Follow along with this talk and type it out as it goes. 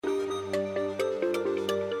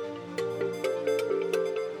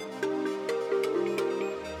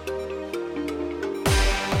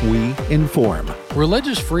we inform.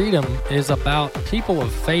 Religious freedom is about people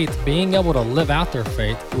of faith being able to live out their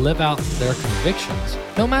faith, live out their convictions,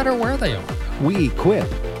 no matter where they are. We equip.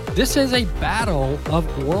 This is a battle of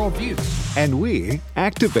worldviews. And we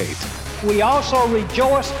activate. We also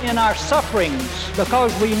rejoice in our sufferings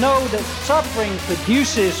because we know that suffering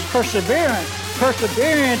produces perseverance,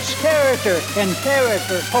 perseverance, character, and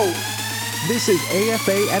character, hope. This is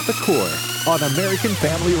AFA at the Core on American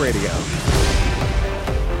Family Radio.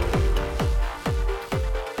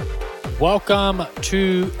 Welcome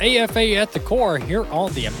to AFA at the Core here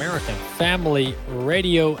on the American Family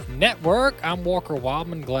Radio Network. I'm Walker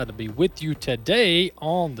Wildman, glad to be with you today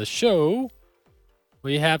on the show.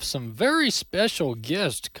 We have some very special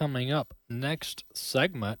guests coming up next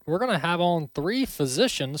segment. We're going to have on 3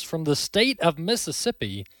 physicians from the state of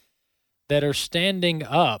Mississippi that are standing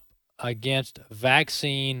up against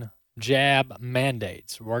vaccine jab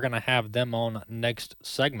mandates. We're going to have them on next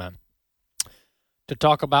segment to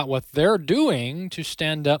talk about what they're doing to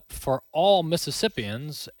stand up for all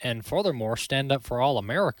Mississippians and furthermore stand up for all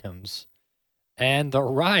Americans and the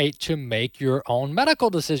right to make your own medical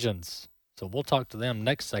decisions. So we'll talk to them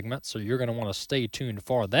next segment, so you're going to want to stay tuned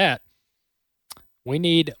for that. We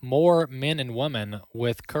need more men and women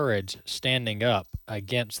with courage standing up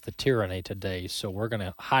against the tyranny today, so we're going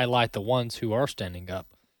to highlight the ones who are standing up.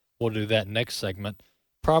 We'll do that next segment.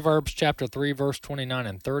 Proverbs chapter 3, verse 29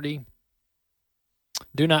 and 30.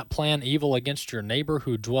 Do not plan evil against your neighbor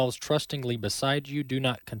who dwells trustingly beside you. Do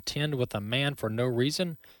not contend with a man for no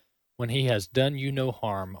reason when he has done you no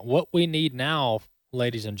harm. What we need now,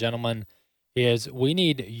 ladies and gentlemen, is we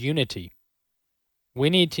need unity. We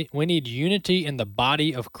need unity in the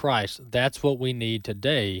body of Christ. That's what we need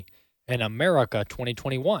today in America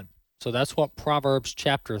 2021. So that's what Proverbs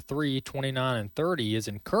chapter 3, 29 and 30 is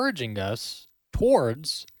encouraging us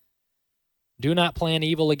towards. Do not plan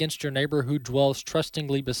evil against your neighbor who dwells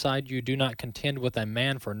trustingly beside you. Do not contend with a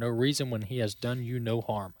man for no reason when he has done you no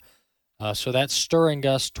harm. So that's stirring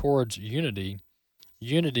us towards unity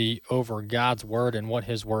over God's word and what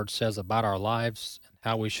his word says about our lives and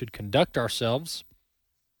how we should conduct ourselves.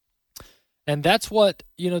 And that's what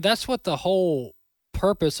the whole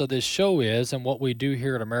purpose of this show is, and what we do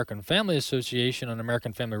here at American Family Association and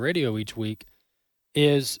American Family Radio each week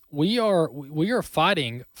is we are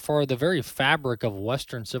fighting for the very fabric of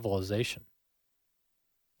Western civilization.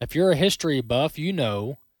 If you're a history buff, you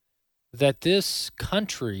know that this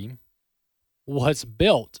country was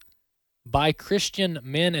built by Christian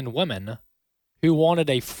men and women who wanted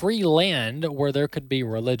a free land where there could be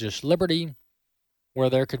religious liberty, where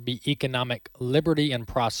there could be economic liberty and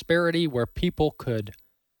prosperity, where people could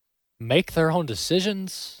make their own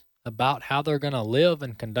decisions about how they're going to live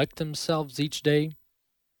and conduct themselves each day.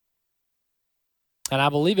 And I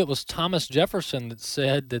believe it was Thomas Jefferson that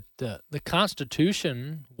said that the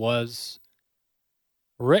Constitution was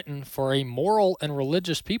written for a moral and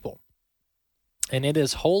religious people, and it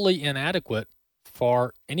is wholly inadequate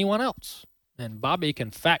for anyone else. And Bobby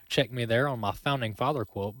can fact check me there on my founding father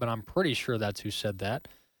quote, but I'm pretty sure that's who said that.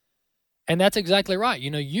 And that's exactly right. You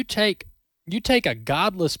know, you take a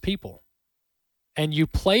godless people and you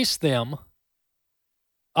place them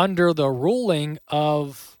under the ruling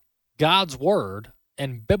of God's word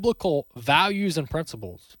and biblical values and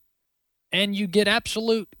principles, and you get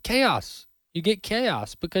absolute chaos. You get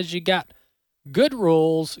chaos because you got good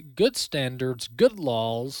rules, good standards, good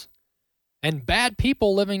laws, and bad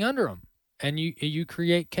people living under them, and you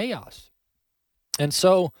create chaos. And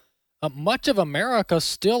so much of America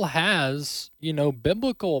still has,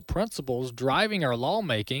 biblical principles driving our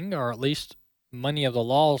lawmaking, or at least many of the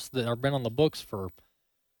laws that have been on the books for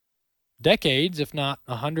decades, if not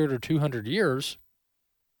 100 or 200 years.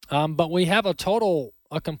 But we have a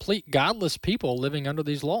complete godless people living under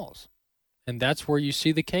these laws. And that's where you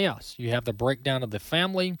see the chaos. You have the breakdown of the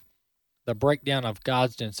family, the breakdown of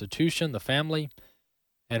God's institution, the family.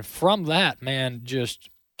 And from that, man, just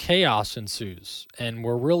chaos ensues. And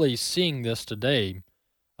we're really seeing this today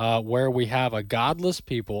where we have a godless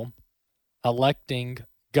people electing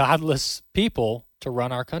godless people to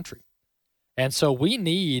run our country. And so we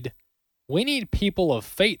need people of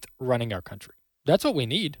faith running our country. That's what we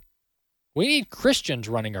need. We need Christians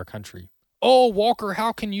running our country. Oh, Walker,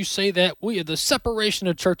 how can you say that? We are the separation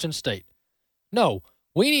of church and state. No,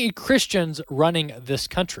 we need Christians running this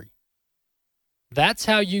country. That's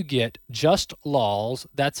how you get just laws.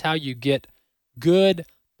 That's how you get good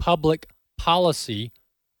public policy,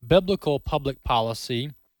 biblical public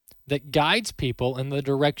policy that guides people in the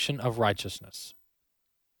direction of righteousness.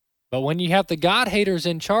 But when you have the God haters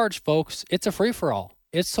in charge, folks, it's a free-for-all.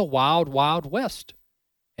 It's a wild, wild west.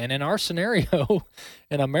 And in our scenario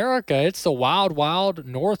in America, it's the wild, wild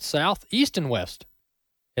north, south, east, and west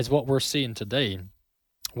is what we're seeing today.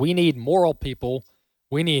 We need moral people.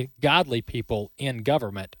 We need godly people in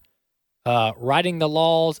government, writing the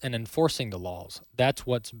laws and enforcing the laws. That's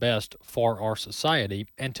what's best for our society.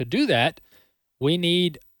 And to do that, we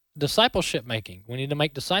need discipleship making. We need to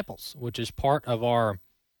make disciples, which is part of our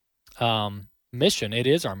mission. It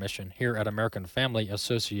is our mission here at American Family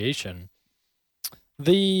Association.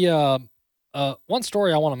 The one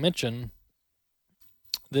story I want to mention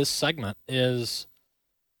this segment is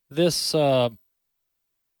this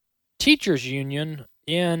teachers union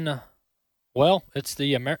in, well, it's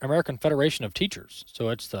the American Federation of Teachers. So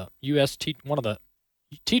it's the U.S. one of the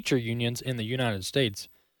teacher unions in the United States.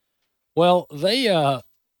 Well, their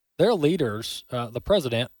leaders, the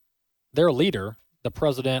president,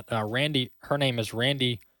 Randy, her name is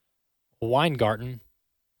Randi Weingarten.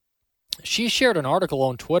 She shared an article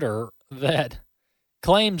on Twitter that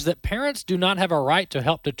claims that parents do not have a right to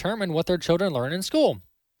help determine what their children learn in school.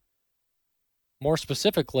 More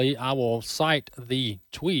specifically, I will cite the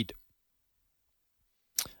tweet.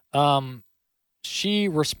 She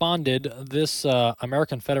responded, this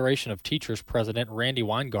American Federation of Teachers president, Randi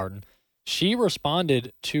Weingarten, she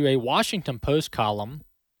responded to a Washington Post column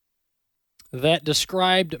that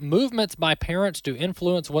described movements by parents to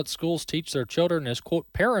influence what schools teach their children as, quote,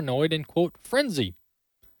 paranoid and, quote, frenzy.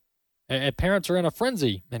 Parents are in a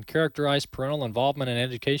frenzy and characterize parental involvement in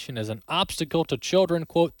education as an obstacle to children,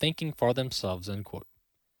 quote, thinking for themselves, end quote.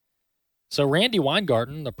 So Randi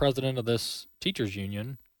Weingarten, the president of this teachers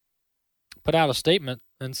union, put out a statement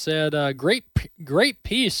and said, great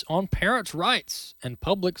piece on parents' rights in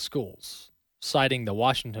public schools, citing the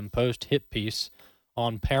Washington Post hit piece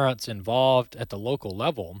on parents involved at the local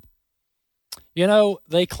level. You know,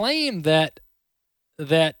 they claim that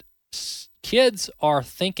kids are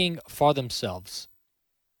thinking for themselves.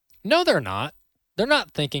 No, they're not. They're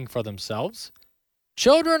not thinking for themselves.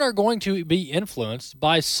 Children are going to be influenced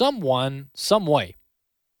by someone, some way.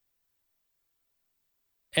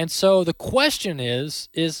 And so the question is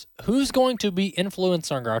who's going to be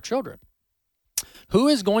influencing our children? Who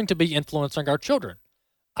is going to be influencing our children?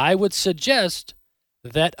 I would suggest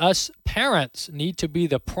that us parents need to be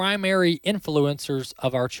the primary influencers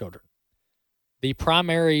of our children, the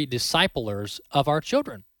primary disciplers of our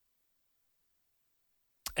children.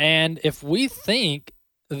 And if we think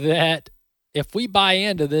that if we buy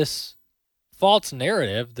into this false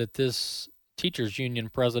narrative that this teachers union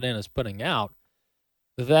president is putting out,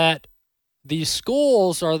 that these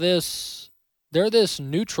schools are they're this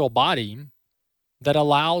neutral body that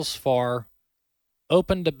allows for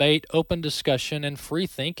open debate, open discussion, and free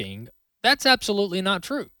thinking, that's absolutely not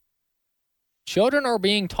true. Children are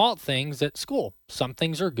being taught things at school. Some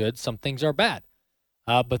things are good, some things are bad.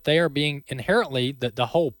 But they are being inherently, the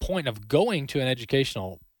whole point of going to an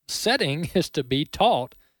educational setting is to be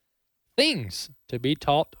taught things, to be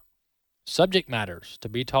taught subject matters, to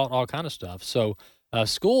be taught all kind of stuff. So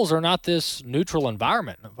schools are not this neutral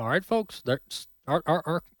environment. All right, folks?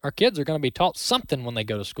 Our kids are going to be taught something when they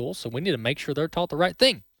go to school, so we need to make sure they're taught the right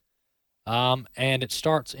thing. And it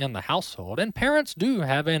starts in the household. And parents do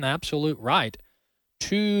have an absolute right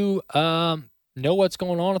to know what's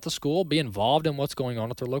going on at the school, be involved in what's going on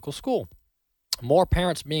at their local school. More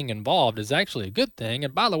parents being involved is actually a good thing.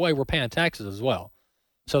 And by the way, we're paying taxes as well.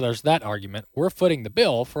 So there's that argument. We're footing the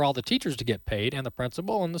bill for all the teachers to get paid and the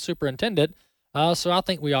principal and the superintendent. So I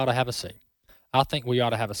think we ought to have a say. I think we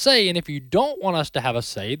ought to have a say. And if you don't want us to have a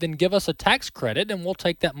say, then give us a tax credit and we'll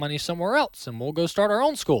take that money somewhere else and we'll go start our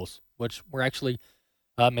own schools, which we're actually,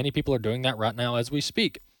 many people are doing that right now as we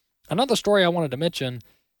speak. Another story I wanted to mention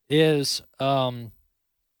is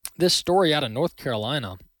this story out of North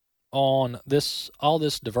Carolina on all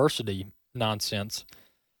this diversity nonsense.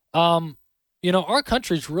 Our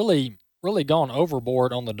country's really gone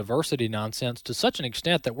overboard on the diversity nonsense to such an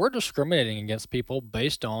extent that we're discriminating against people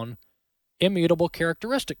based on immutable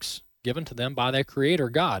characteristics given to them by their creator,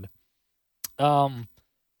 God.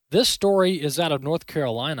 This story is out of North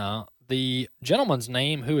Carolina. The gentleman's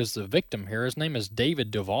name, who is the victim here, his name is David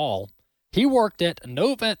Duvall. He worked at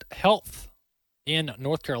Novant Health in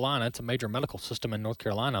North Carolina. It's a major medical system in North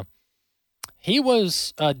Carolina.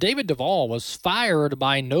 David Duvall was fired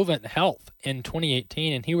by Novant Health in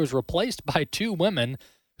 2018, and he was replaced by two women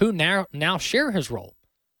who now share his role.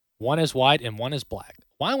 One is white and one is black.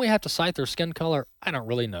 Why do we have to cite their skin color? I don't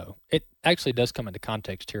really know. It actually does come into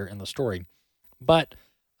context here in the story. But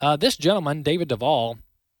this gentleman, David Duvall,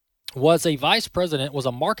 was a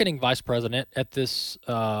marketing vice president at this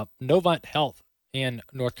Novant Health in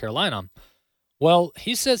North Carolina. Well,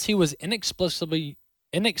 he says he was inexplicably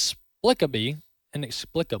inexplicably,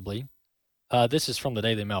 this is from the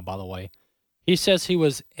Daily Mail, by the way. He says he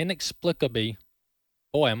was inexplicably,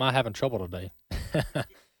 boy, am I having trouble today.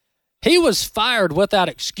 He was fired without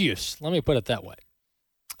excuse. Let me put it that way.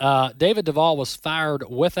 David Duvall was fired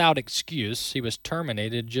without excuse. He was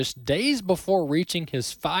terminated just days before reaching his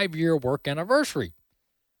 5-year work anniversary,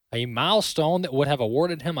 a milestone that would have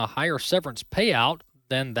awarded him a higher severance payout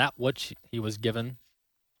than that which he was given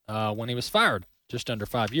when he was fired, just under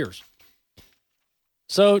 5 years.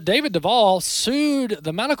 So David Duvall sued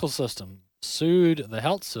the medical system, sued the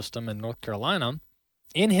health system in North Carolina.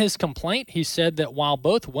 In his complaint, he said that while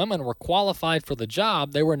both women were qualified for the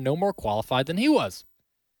job, they were no more qualified than he was.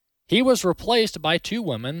 He was replaced by 2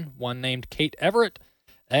 women, one named Kate Everett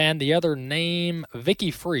and the other named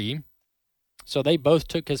Vicky Free. So they both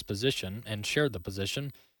took his position and shared the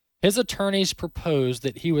position. His attorneys proposed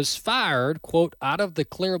that he was fired, quote, out of the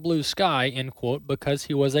clear blue sky, end quote, because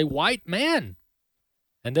he was a white man,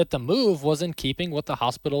 and that the move was in keeping with the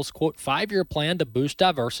hospital's, quote, 5-year plan to boost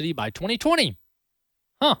diversity by 2020.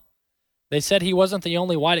 They said he wasn't the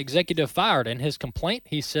only white executive fired. In his complaint,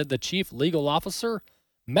 he said the chief legal officer,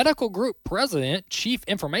 medical group president, chief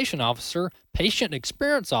information officer, patient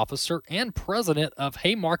experience officer, and president of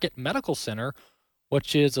Haymarket Medical Center,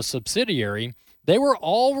 which is a subsidiary, they were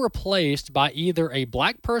all replaced by either a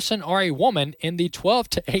black person or a woman in the 12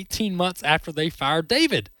 to 18 months after they fired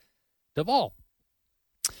David Duvall.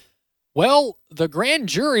 Well, the grand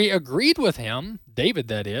jury agreed with him, David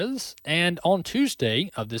that is, and on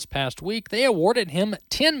Tuesday of this past week, they awarded him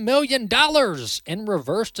 $10 million in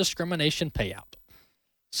reverse discrimination payout.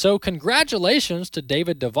 So congratulations to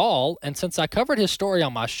David Duvall, and since I covered his story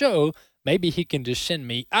on my show, maybe he can just send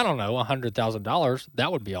me, I don't know, $100,000.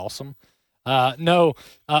 That would be awesome. On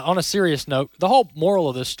a serious note, the whole moral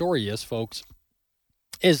of this story is, folks,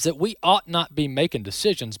 is that we ought not be making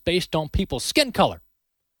decisions based on people's skin color.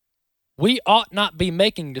 We ought not be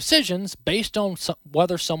making decisions based on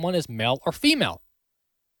whether someone is male or female.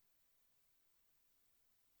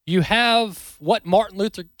 You have what Martin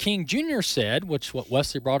Luther King Jr. said, which what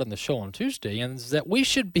Wesley brought in the show on Tuesday, and is that we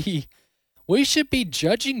should be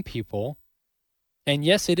judging people, and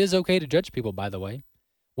yes, it is okay to judge people, by the way.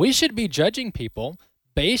 We should be judging people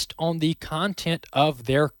based on the content of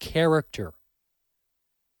their character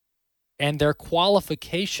and their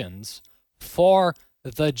qualifications for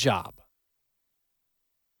the job.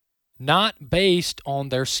 Not based on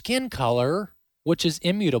their skin color, which is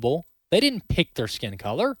immutable. They didn't pick their skin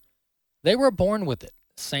color. They were born with it.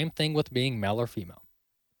 Same thing with being male or female.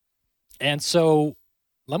 And so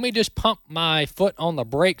let me just pump my foot on the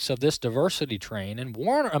brakes of this diversity train and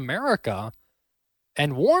warn America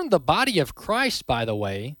and warn the body of Christ, by the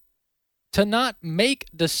way, to not make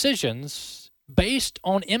decisions based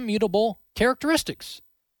on immutable characteristics.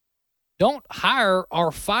 Don't hire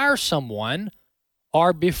or fire someone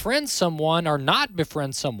or befriend someone or not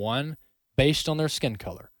befriend someone based on their skin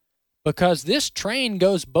color. Because this train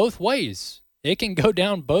goes both ways. It can go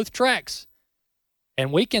down both tracks.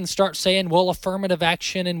 And we can start saying, well, affirmative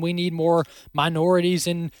action and we need more minorities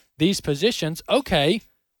in these positions. Okay,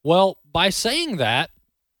 well, by saying that,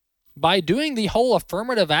 by doing the whole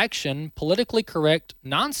affirmative action, politically correct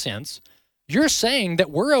nonsense, you're saying that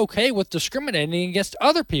we're okay with discriminating against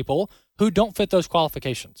other people who don't fit those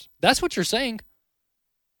qualifications. That's what you're saying.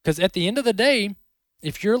 Because at the end of the day,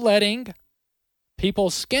 if you're letting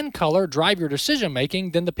people's skin color drive your decision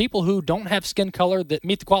making, then the people who don't have skin color that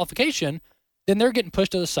meet the qualification, then they're getting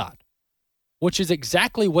pushed to the side, which is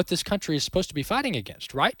exactly what this country is supposed to be fighting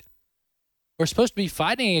against, right? We're supposed to be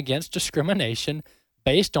fighting against discrimination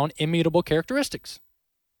based on immutable characteristics.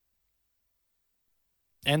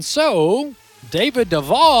 And so, David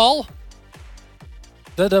Duvall,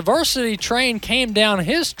 the diversity train came down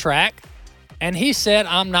his track, and he said,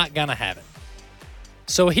 I'm not going to have it.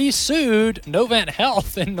 So he sued Novant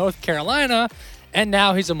Health in North Carolina, and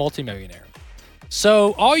now he's a multimillionaire.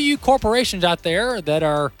 So all you corporations out there that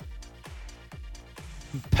are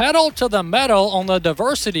pedal to the metal on the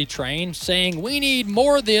diversity train saying we need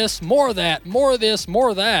more of this, more of that, more of this, more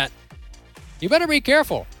of that, you better be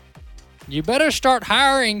careful. You better start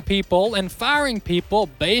hiring people and firing people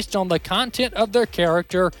based on the content of their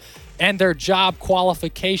character and their job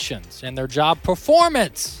qualifications and their job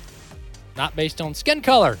performance, not based on skin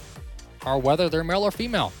color or whether they're male or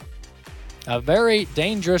female. A very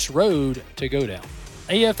dangerous road to go down.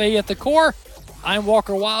 AFA at the core. I'm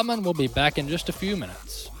Walker Wildman. We'll be back in just a few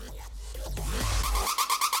minutes.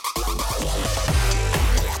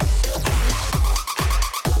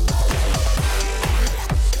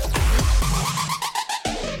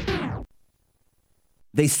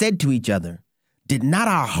 They said to each other, Did not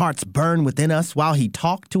our hearts burn within us while he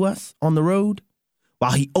talked to us on the road?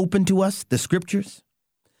 While he opened to us the scriptures?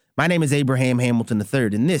 My name is Abraham Hamilton III,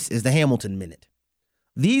 and this is the Hamilton Minute.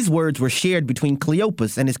 These words were shared between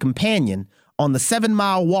Cleopas and his companion on the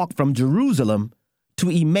 7-mile walk from Jerusalem to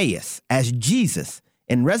Emmaus as Jesus,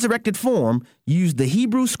 in resurrected form, used the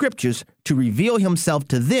Hebrew scriptures to reveal himself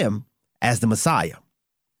to them as the Messiah.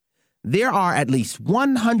 There are at least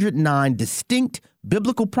 109 distinct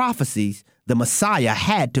biblical prophecies the Messiah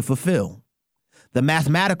had to fulfill. The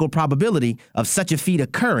mathematical probability of such a feat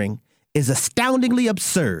occurring is astoundingly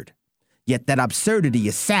absurd, yet that absurdity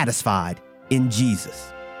is satisfied in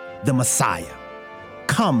Jesus, the Messiah.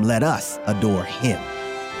 Come, let us adore him.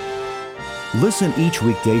 Listen each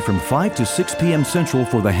weekday from 5 to 6 p.m. Central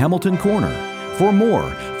for the Hamilton Corner. For more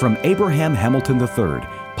from Abraham Hamilton III,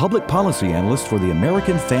 Public Policy Analyst for the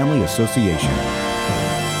American Family Association.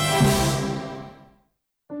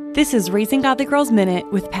 This is Raising Godly Girls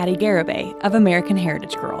Minute with Patty Garibay of American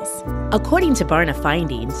Heritage Girls. According to Barna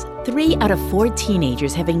findings, 3 out of 4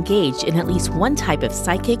 teenagers have engaged in at least one type of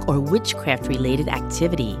psychic or witchcraft-related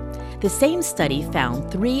activity. The same study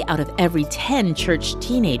found 3 out of every 10 church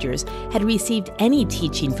teenagers had received any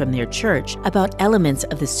teaching from their church about elements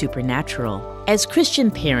of the supernatural. As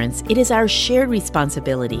Christian parents, it is our shared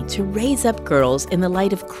responsibility to raise up girls in the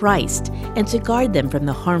light of Christ and to guard them from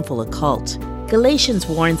the harmful occult. Galatians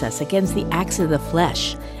warns us against the acts of the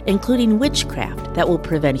flesh, including witchcraft that will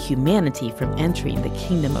prevent humanity from entering the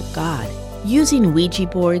kingdom of God. Using Ouija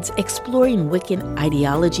boards, exploring Wiccan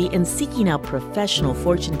ideology, and seeking out professional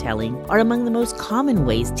fortune-telling are among the most common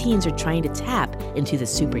ways teens are trying to tap into the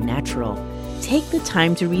supernatural. Take the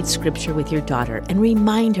time to read scripture with your daughter and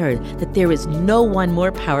remind her that there is no one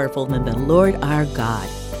more powerful than the Lord our God.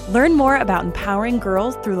 Learn more about empowering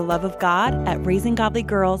girls through the love of God at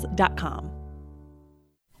raisinggodlygirls.com.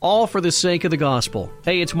 All for the sake of the gospel.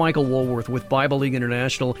 Hey, it's Michael Woolworth with Bible League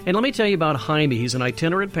International, and let me tell you about Jaime. He's an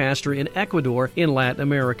itinerant pastor in Ecuador in Latin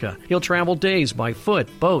America. He'll travel days by foot,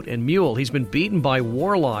 boat, and mule. He's been beaten by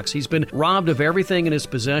warlocks. He's been robbed of everything in his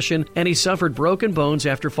possession, and he suffered broken bones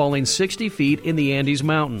after falling 60 feet in the Andes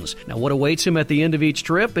Mountains. Now, what awaits him at the end of each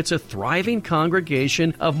trip? It's a thriving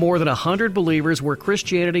congregation of more than 100 believers where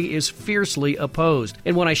Christianity is fiercely opposed.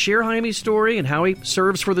 And when I share Jaime's story and how he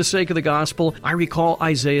serves for the sake of the gospel, I recall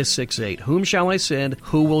Isaiah 6:8. Whom shall I send?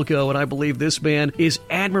 Who will go? And I believe this man is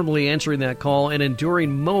admirably answering that call and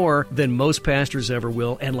enduring more than most pastors ever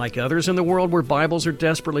will. And like others in the world where Bibles are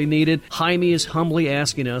desperately needed, Jaime is humbly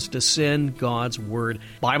asking us to send God's Word.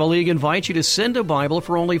 Bible League invites you to send a Bible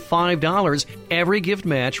for only $5, every gift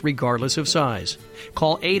match regardless of size.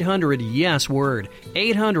 Call 800-YES-WORD,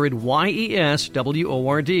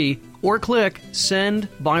 800-YES-WORD, or click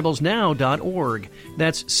sendbiblesnow.org.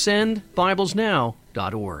 That's sendbiblesnow.org.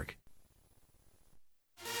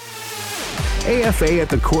 AFA at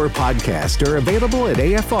the Core podcast are available at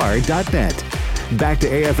afr.net. Back to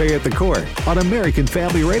AFA at the Core on American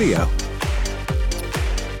Family Radio.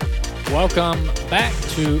 Welcome back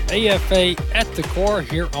to AFA at the Core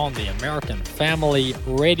here on the American Family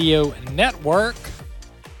Radio Network.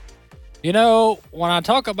 You know, when I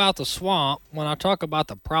talk about the swamp, when I talk about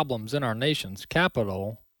the problems in our nation's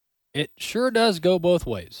capital, it sure does go both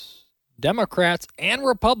ways. Democrats and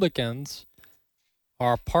Republicans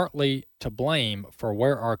are partly to blame for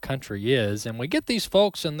where our country is. And we get these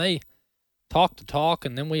folks and they talk the talk,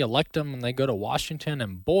 and then we elect them and they go to Washington,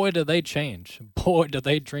 and boy, do they change. Boy, do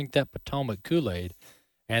they drink that Potomac Kool-Aid.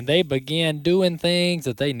 And they begin doing things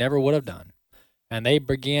that they never would have done. And they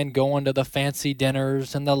begin going to the fancy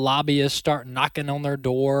dinners, and the lobbyists start knocking on their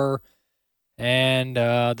door. And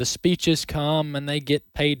the speeches come, and they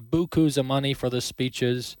get paid bukus of money for the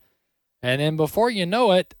speeches. And then before you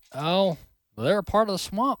know it, they're a part of the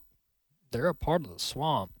swamp. They're a part of the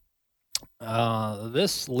swamp.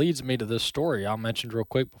 This leads me to this story I'll mention real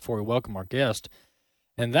quick before we welcome our guest.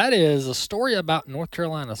 And that is a story about North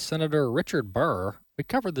Carolina Senator Richard Burr. We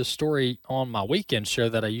covered this story on my weekend show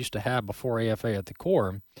that I used to have before AFA at the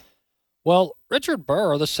Core. Well, Richard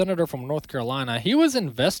Burr, the senator from North Carolina, he was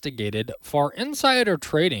investigated for insider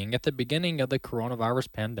trading at the beginning of the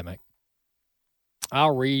coronavirus pandemic.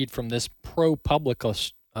 I'll read from this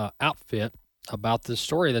ProPublica outfit about this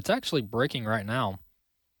story that's actually breaking right now.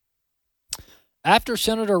 After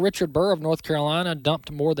Senator Richard Burr of North Carolina dumped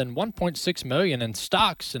more than $1.6 million in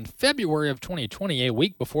stocks in February of 2020, a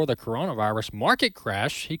week before the coronavirus market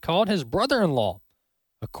crash, he called his brother-in-law,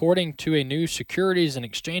 according to a new Securities and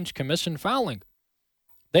Exchange Commission filing.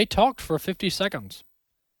 They talked for 50 seconds.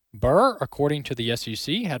 Burr, according to the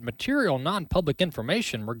SEC, had material non-public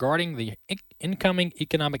information regarding the incoming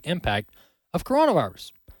economic impact of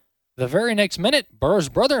coronavirus. The very next minute, Burr's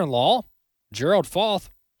brother-in-law, Gerald Foth,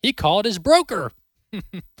 he called his broker.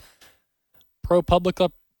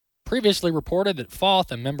 ProPublica previously reported that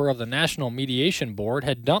Foth, a member of the National Mediation Board,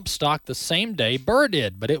 had dumped stock the same day Burr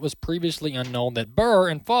did, but it was previously unknown that Burr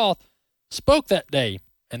and Foth spoke that day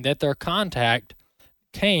and that their contact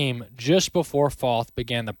came just before Foth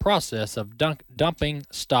began the process of dumping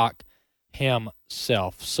stock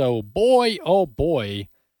himself. So, boy, oh boy,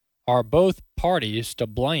 are both parties to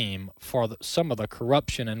blame for some of the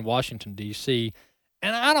corruption in Washington, D.C.,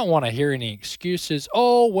 and I don't want to hear any excuses.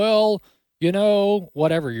 Oh, well, you know,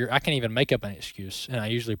 whatever. I can't even make up an excuse, and I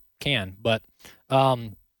usually can. But,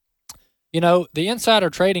 you know, the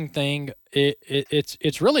insider trading thing,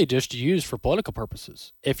 it's really just used for political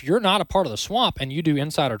purposes. If you're not a part of the swamp and you do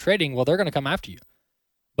insider trading, well, they're going to come after you.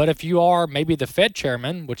 But if you are maybe the Fed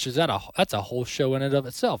chairman, which is that's a whole show in and of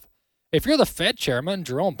itself. If you're the Fed chairman,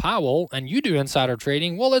 Jerome Powell, and you do insider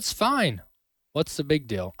trading, well, it's fine. What's the big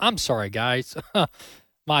deal? I'm sorry, guys.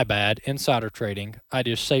 My bad. Insider trading. I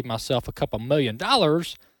just saved myself a couple $1 million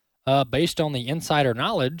based on the insider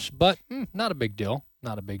knowledge, but not a big deal.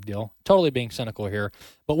 Not a big deal. Totally being cynical here.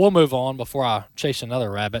 But we'll move on before I chase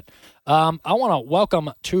another rabbit. I want to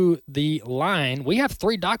welcome to the line. We have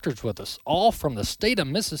 3 doctors with us, all from the state of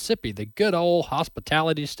Mississippi, the good old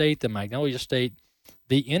hospitality state, the Magnolia State,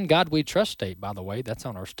 the In God We Trust state, by the way. That's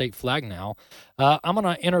on our state flag now. I'm going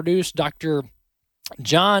to introduce Dr.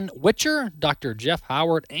 John Witcher, Dr. Jeff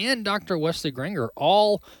Howard, and Dr. Wesley Granger,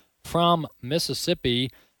 all from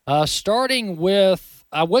Mississippi. Starting with,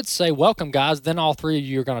 I would say welcome, guys. Then all 3 of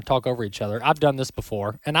you are going to talk over each other. I've done this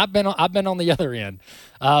before, and I've been on the other end.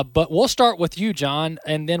 But we'll start with you, John,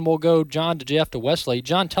 and then we'll go John to Jeff to Wesley.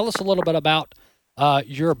 John, tell us a little bit about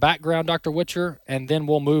your background, Dr. Witcher, and then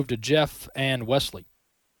we'll move to Jeff and Wesley.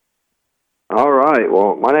 All right.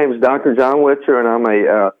 Well, my name is Dr. John Witcher, and I'm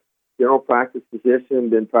a general practice physician.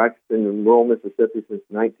 Been practicing in rural Mississippi since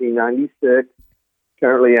 1996.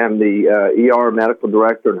 Currently, I'm the ER medical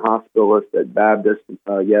director and hospitalist at Baptist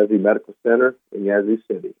Yazoo Medical Center in Yazoo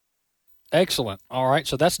City. Excellent. All right.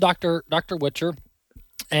 So that's Dr. Witcher.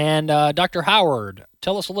 And Dr. Howard,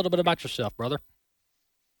 tell us a little bit about yourself, brother.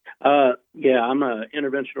 Yeah, I'm an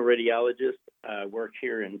interventional radiologist. I work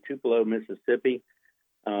here in Tupelo, Mississippi.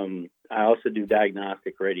 I also do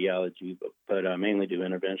diagnostic radiology, but I mainly do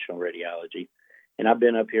interventional radiology. And I've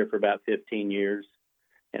been up here for about 15 years,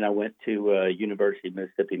 and I went to University of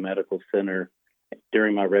Mississippi Medical Center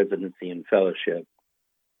during my residency and fellowship.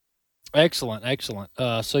 Excellent, excellent.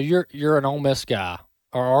 So you're an Ole Miss guy,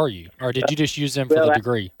 or are you? Or did you just use them for the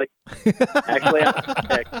degree? Actually, I'm from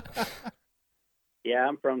Texas. Yeah,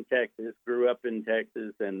 I'm from Texas. Grew up in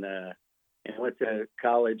Texas, and went to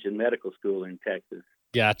college and medical school in Texas.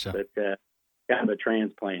 Gotcha. But kind of a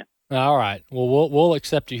transplant. All right. Well, we'll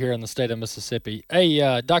accept you here in the state of Mississippi.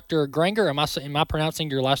 Hey, Dr. Granger, am I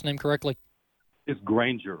pronouncing your last name correctly? It's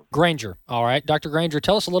Granger. Granger. All right. Dr. Granger,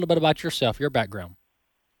 tell us a little bit about yourself, your background.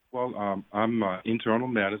 Well, I'm internal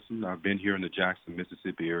medicine. I've been here in the Jackson,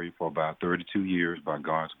 Mississippi area for about 32 years by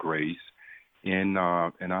God's grace. And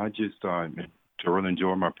I just thoroughly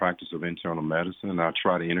enjoy my practice of internal medicine, and I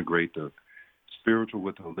try to integrate the spiritual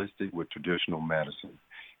with holistic with traditional medicine.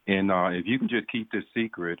 And if you can just keep this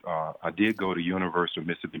secret, I did go to University of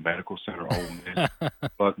Mississippi Medical Center, Ole Miss,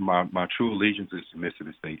 but my true allegiance is to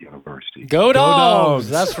Mississippi State University. Go Dogs!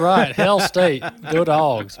 That's right, Hell State. Go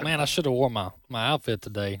Dogs. Man, I should have worn my outfit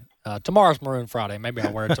today. Tomorrow's Maroon Friday. Maybe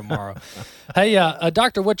I'll wear it tomorrow. Hey,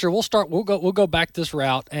 Dr. Witcher, we'll go back this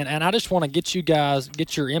route, and I just want to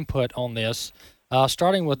get your input on this.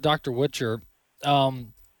 Starting with Dr. Witcher.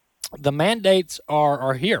 The mandates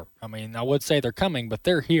are here. I mean, I would say they're coming, but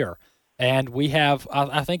they're here. And we have,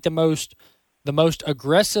 I think, the most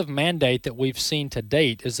aggressive mandate that we've seen to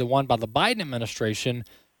date is the one by the Biden administration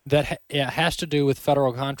that has to do with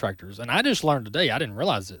federal contractors. And I just learned today, I didn't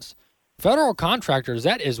realize this. Federal contractors,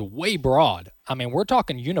 that is way broad. I mean, we're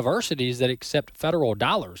talking universities that accept federal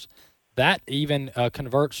dollars. That even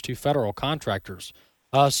converts to federal contractors.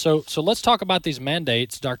 So let's talk about these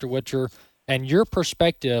mandates, Dr. Witcher, and your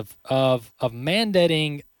perspective of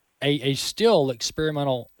mandating a still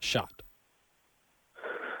experimental shot.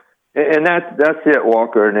 And that's it,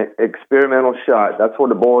 Walker, an experimental shot. That's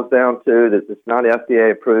what it boils down to, that it's not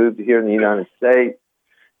FDA approved here in the United States.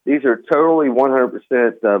 These are totally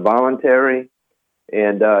 100% voluntary.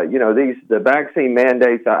 And, the vaccine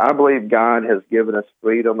mandates, I believe God has given us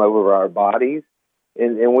freedom over our bodies,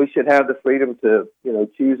 and we should have the freedom to,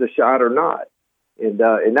 choose a shot or not. And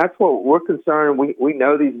that's what we're concerned. We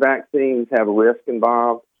know these vaccines have a risk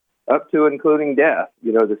involved, up to including death.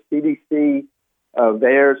 The CDC,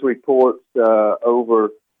 theirs reports over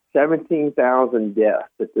 17,000 deaths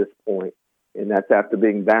at this point, and that's after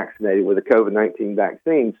being vaccinated with a COVID-19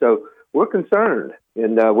 vaccine. So we're concerned,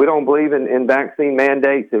 and we don't believe in vaccine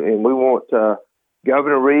mandates, and we want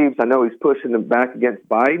Governor Reeves, I know he's pushing them back against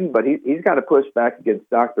Biden, but he's got to push back against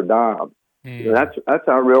Dr. Dobbs. You know, that's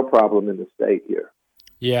our real problem in the state here.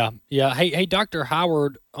 Yeah. Hey, Dr.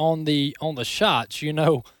 Howard, on the shots, you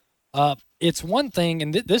know, it's one thing,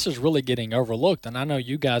 and this is really getting overlooked, and I know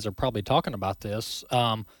you guys are probably talking about this.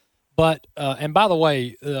 But by the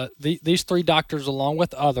way, these three doctors, along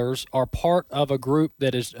with others, are part of a group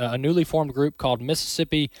that is a newly formed group called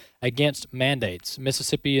Mississippi Against Mandates,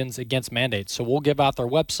 Mississippians Against Mandates. So we'll give out their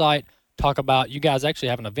website, talk about, you guys actually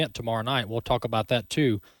have an event tomorrow night. We'll talk about that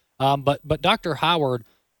too. But Dr. Howard,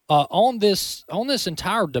 on this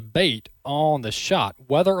entire debate on the shot,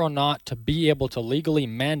 whether or not to be able to legally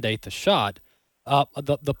mandate the shot,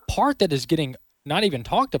 the part that is getting not even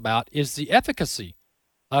talked about is the efficacy.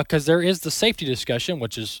 Because there is the safety discussion,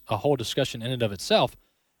 which is a whole discussion in and of itself,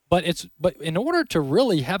 but in order to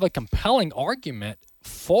really have a compelling argument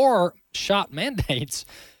for shot mandates,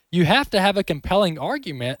 you have to have a compelling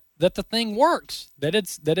argument that the thing works, that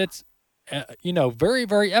it's very,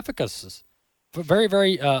 very efficacious, very,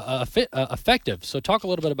 very effective. So talk a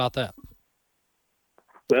little bit about that.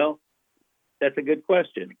 Well, that's a good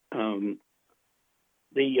question.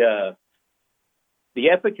 The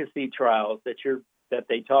efficacy trials that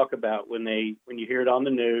they talk about when you hear it on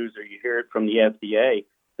the news or you hear it from the FDA,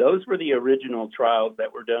 those were the original trials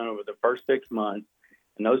that were done over the first 6 months,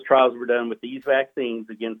 and those trials were done with these vaccines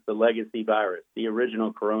against the legacy virus, the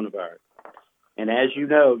original coronavirus. And as you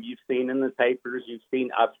know, you've seen in the papers,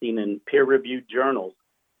 I've seen in peer-reviewed journals,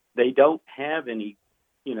 they don't have any,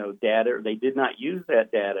 data, or they did not use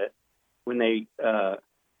that data when they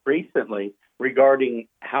recently regarding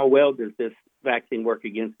how well does this vaccine work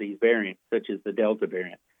against these variants, such as the Delta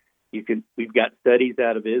variant. We've got studies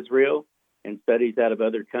out of Israel and studies out of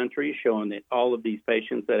other countries showing that all of these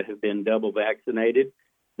patients that have been double vaccinated,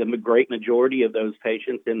 the great majority of those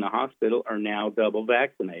patients in the hospital are now double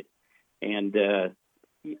vaccinated. And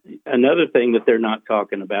another thing that they're not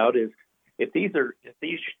talking about is if they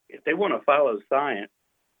want to follow science,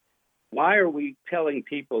 why are we telling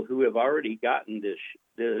people who have already gotten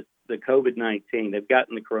the COVID-19, they've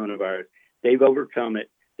gotten the coronavirus, they've overcome it,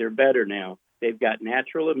 they're better now, they've got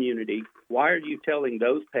natural immunity, why are you telling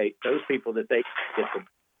those people that they get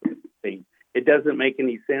the vaccine? It doesn't make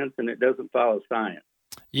any sense, and it doesn't follow science.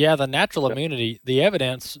 Yeah, the natural immunity, the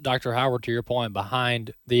evidence, Dr. Howard, to your point,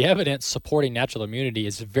 behind the evidence supporting natural immunity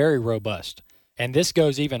is very robust. And this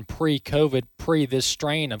goes even pre-COVID, this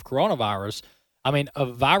strain of coronavirus. I mean,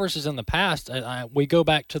 of viruses in the past, we go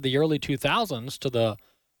back to the early 2000s to the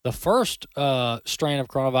first strain of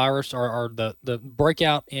coronavirus, or the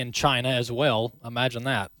breakout in China as well. Imagine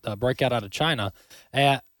that, the breakout out of China.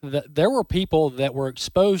 There were people that were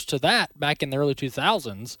exposed to that back in the early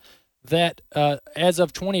 2000s that as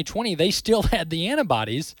of 2020, they still had the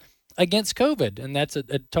antibodies against COVID. And that's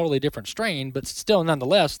a totally different strain, but still,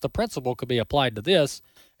 nonetheless, the principle could be applied to this.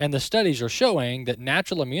 And the studies are showing that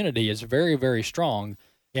natural immunity is very, very strong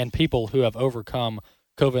in people who have overcome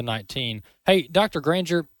COVID-19. Hey, Dr.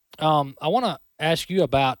 Granger, I want to ask you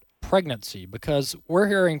about pregnancy, because we're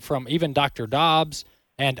hearing from even Dr. Dobbs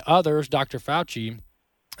and others, Dr. Fauci,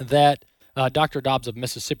 that Dr. Dobbs of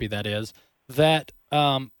Mississippi, that is, that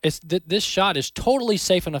this shot is totally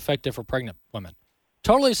safe and effective for pregnant women.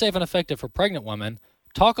 Totally safe and effective for pregnant women.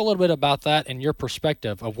 Talk a little bit about that and your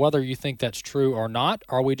perspective of whether you think that's true or not,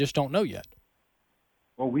 or we just don't know yet.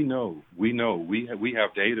 Well, we know. We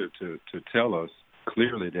have data to tell us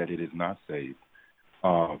clearly that it is not safe.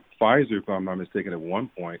 Pfizer, if I'm not mistaken, at one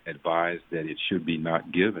point advised that it should be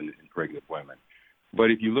not given in pregnant women. But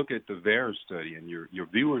if you look at the VAERS study, and your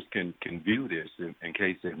viewers can view this in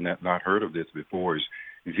case they've not heard of this before, is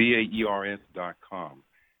VAERS.com.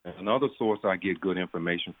 And another source I get good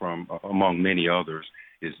information from, among many others,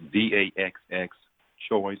 is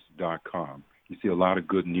VAXXchoice.com. You see a lot of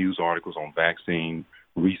good news articles on vaccine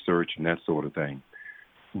research and that sort of thing.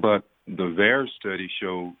 But the VAERS study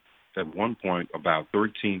showed at one point about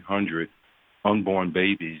 1,300 unborn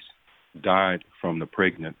babies died from the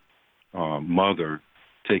pregnant mother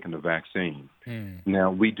taking the vaccine.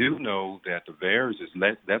 Now, we do know that the VAERS is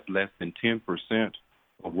less than 10%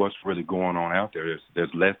 of what's really going on out there.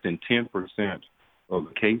 There's less than 10% of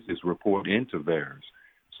the cases reported into VAERS.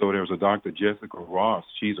 So there's a Dr. Jessica Ross.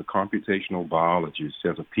 She's a computational biologist. She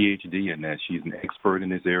has a PhD in that. She's an expert in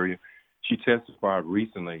this area. She testified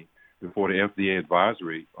recently before the FDA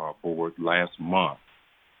advisory board last month.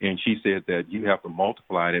 And she said that you have to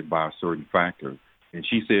multiply that by a certain factor. And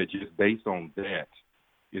she said just based on that,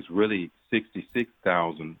 it's really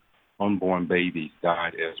 66,000 unborn babies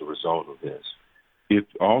died as a result of this. If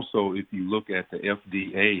you look at the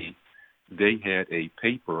FDA, they had a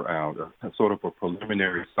paper out, a sort of a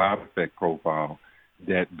preliminary side effect profile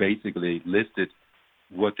that basically listed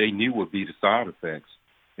what they knew would be the side effects.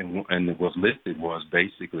 And what was listed was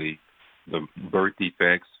basically the birth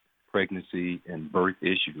defects, pregnancy, and birth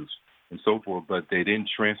issues, and so forth. But they didn't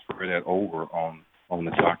transfer that over on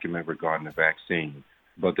the document regarding the vaccine.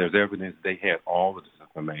 But there's evidence they had all of this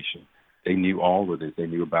information. They knew all of this. They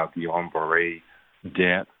knew about Guillain-Barré,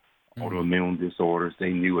 death, autoimmune disorders.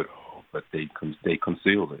 They knew it all, but they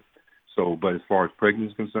concealed it. So, but as far as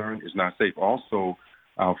pregnancy is concerned, it's not safe. Also,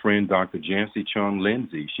 our friend Dr. Jancy Chung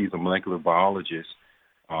Lindsay, she's a molecular biologist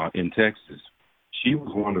in Texas. She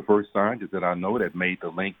was one of the first scientists that I know that made the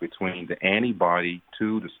link between the antibody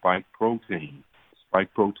to the spike protein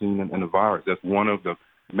and the virus. That's one of the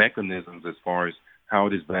mechanisms as far as how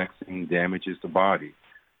this vaccine damages the body.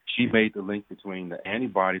 She made the link between the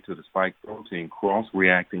antibody to the spike protein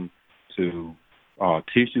cross-reacting to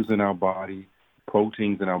tissues in our body,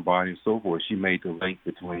 proteins in our body, and so forth. She made the link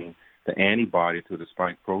between the antibody to the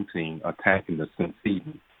spike protein attacking the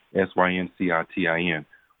syncytin, syncytin,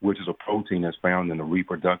 which is a protein that's found in the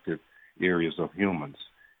reproductive areas of humans.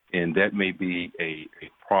 And that may be a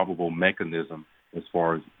probable mechanism as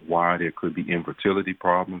far as why there could be infertility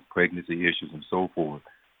problems, pregnancy issues, and so forth.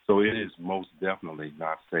 So it is most definitely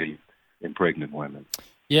not safe in pregnant women.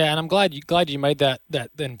 Yeah, and I'm glad you made that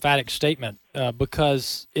emphatic statement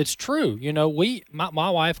because it's true. You know, my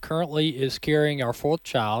wife currently is carrying our fourth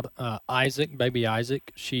child, baby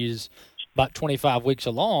Isaac. She's about 25 weeks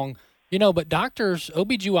along. You know, but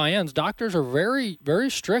OBGYNs, doctors are very, very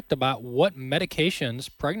strict about what medications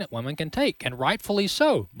pregnant women can take, and rightfully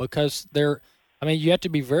so, because you have to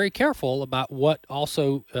be very careful about what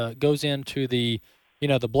also goes into the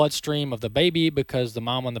bloodstream of the baby, because the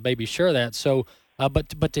mom and the baby share that. So,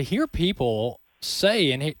 but to hear people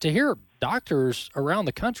say, and to hear doctors around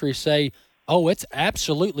the country say, oh, it's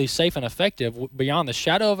absolutely safe and effective beyond the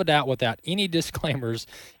shadow of a doubt, without any disclaimers,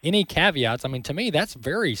 any caveats. I mean, to me, that's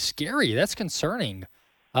very scary. That's concerning.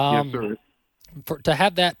 Yes, sir. To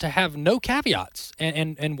have no caveats,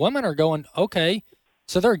 and women are going, okay,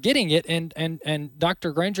 so they're getting it. And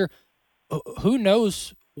Dr. Granger, who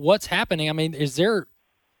knows what's happening? I mean,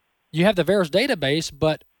 you have the VAERS database,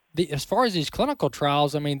 but as far as these clinical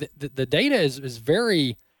trials, I mean, the data is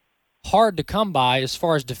very hard to come by as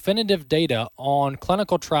far as definitive data on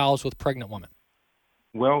clinical trials with pregnant women.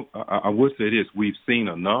 Well, I would say this. We've seen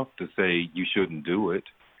enough to say you shouldn't do it.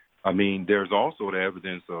 I mean, there's also the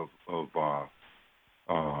evidence of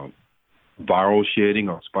viral shedding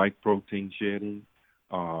or spike protein shedding.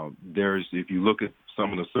 If you look at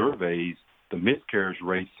some of the surveys, the miscarriage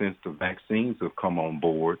rate since the vaccines have come on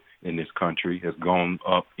board in this country has gone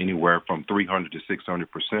up anywhere from 300 to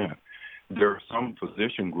 600%. There are some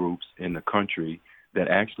physician groups in the country that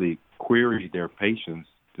actually query their patients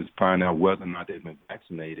to find out whether or not they've been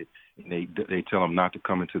vaccinated, and they tell them not to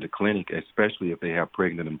come into the clinic, especially if they have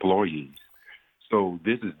pregnant employees. So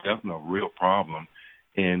this is definitely a real problem.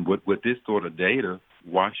 And with this sort of data,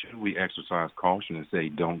 why should we exercise caution and say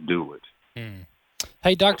don't do it?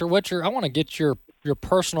 Hey, Dr. Witcher, I want to get your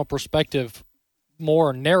personal perspective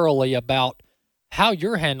more narrowly about how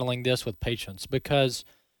you're handling this with patients, because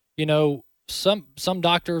you know, some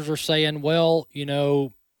doctors are saying, well, you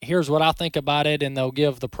know, here's what I think about it, and they'll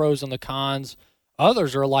give the pros and the cons.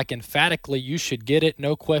 Others are like, emphatically, you should get it,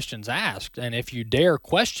 no questions asked. And if you dare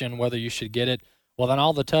question whether you should get it, well, then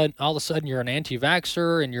all of a sudden you're an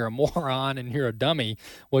anti-vaxxer and you're a moron and you're a dummy,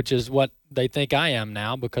 which is what they think I am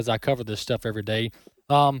now because I cover this stuff every day.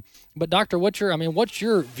 But Dr. Witcher, I mean, what's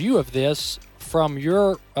your view of this from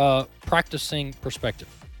your practicing perspective?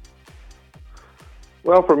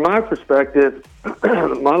 Well, from my perspective,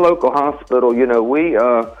 my local hospital, you know, we,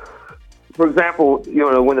 for example,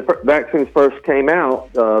 you know, when the vaccines first came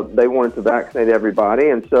out, they wanted to vaccinate everybody.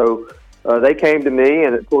 And so they came to me,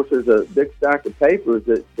 and of course, there's a big stack of papers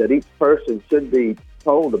that each person should be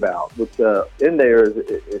told about, which in there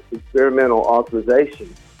is experimental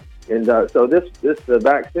authorization. And so this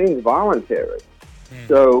vaccine is voluntary.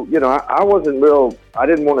 So, you know, I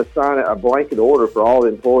didn't want to sign a blanket order for all the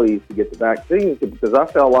employees to get the vaccine, because I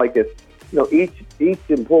felt like if, you know, each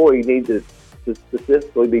employee needs to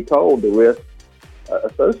specifically be told the risk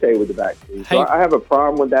associated with the vaccine. So I have a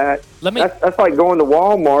problem with that. That's like going to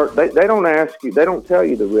Walmart. They don't ask you, they don't tell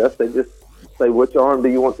you the risk. They just say, which arm do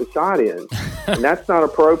you want the shot in? and that's not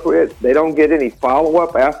appropriate. They don't get any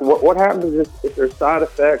follow-up after. What happens if there's side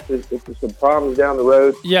effects, if there's some problems down the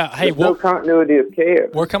road? Yeah, hey, there's no continuity of care.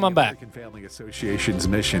 We're coming back. The American Family Association's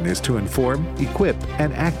mission is to inform, equip,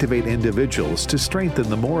 and activate individuals to strengthen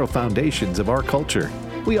the moral foundations of our culture.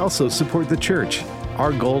 We also support the church.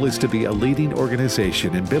 Our goal is to be a leading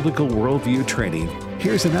organization in biblical worldview training.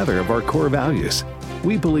 Here's another of our core values.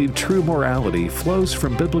 We believe true morality flows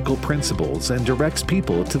from biblical principles and directs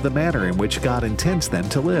people to the manner in which God intends them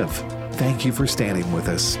to live. Thank you for standing with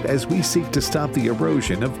us as we seek to stop the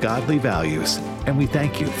erosion of godly values, and we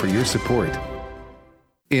thank you for your support.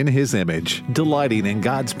 In His image, delighting in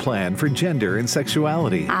God's plan for gender and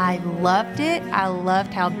sexuality. I loved it. I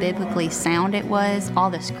loved how biblically sound it was, all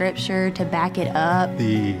the scripture to back it up.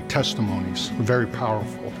 The testimonies were very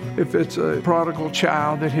powerful. If it's a prodigal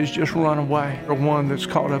child that has just run away or one that's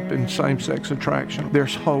caught up in same-sex attraction,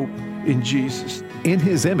 there's hope in Jesus. In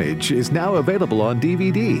His Image is now available on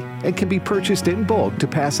DVD and can be purchased in bulk to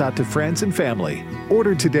pass out to friends and family.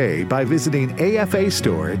 Order today by visiting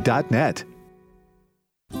afastore.net.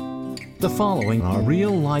 The following are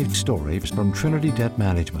real-life stories from Trinity Debt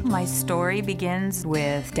Management. My story begins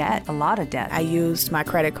with debt, a lot of debt. I used my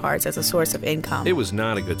credit cards as a source of income. It was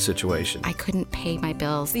not a good situation. I couldn't pay my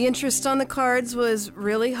bills. The interest on the cards was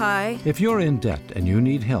really high. If you're in debt and you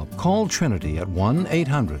need help, call Trinity at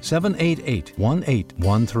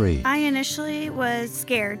 1-800-788-1813. I initially was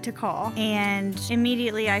scared to call, and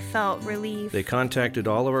immediately I felt relief. They contacted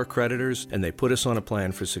all of our creditors, and they put us on a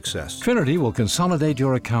plan for success. Trinity will consolidate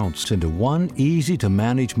your accounts into one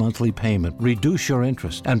easy-to-manage monthly payment, reduce your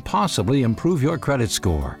interest, and possibly improve your credit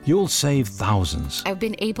score. You'll save thousands. I've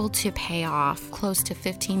been able to pay off close to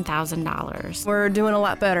 $15,000. We're doing a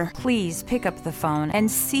lot better. Please pick up the phone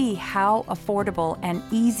and see how affordable and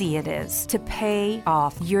easy it is to pay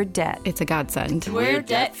off your debt. It's a godsend. We're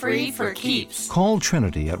debt-free for keeps. Call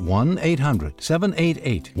Trinity at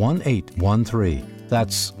 1-800-788-1813.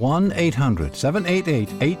 That's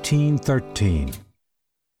 1-800-788-1813.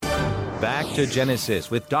 Back to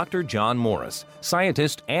Genesis with Dr. John Morris,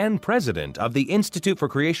 scientist and president of the Institute for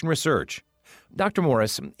Creation Research. Dr.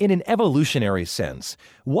 Morris, in an evolutionary sense,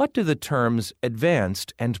 what do the terms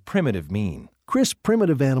advanced and primitive mean? Chris,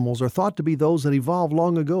 primitive animals are thought to be those that evolved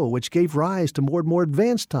long ago, which gave rise to more and more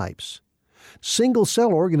advanced types.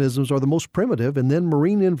 Single-cell organisms are the most primitive, and then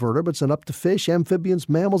marine invertebrates, and up to fish, amphibians,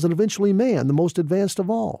 mammals, and eventually man, the most advanced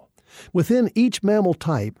of all. Within each mammal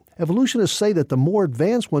type, evolutionists say that the more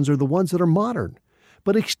advanced ones are the ones that are modern,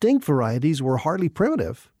 but extinct varieties were hardly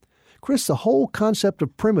primitive. Chris, the whole concept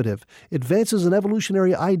of primitive advances an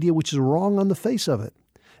evolutionary idea which is wrong on the face of it.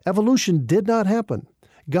 Evolution did not happen.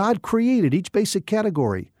 God created each basic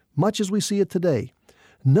category, much as we see it today.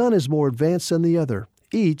 None is more advanced than the other.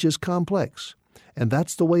 Each is complex. And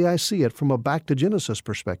that's the way I see it from a back to Genesis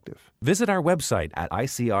perspective. Visit our website at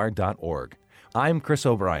icr.org. I'm Chris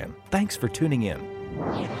O'Brien. Thanks for tuning in.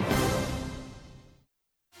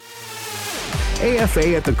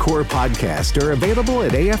 AFA at the Core podcasts are available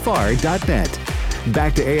at afr.net.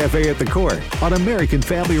 Back to AFA at the Core on American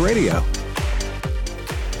Family Radio.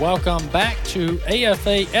 Welcome back to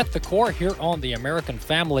AFA at the Core here on the American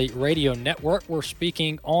Family Radio Network. We're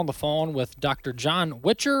speaking on the phone with Dr. John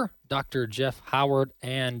Witcher, Dr. Jeff Howard,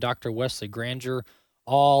 and Dr. Wesley Granger,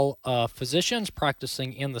 all physicians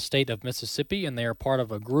practicing in the state of Mississippi, and they are part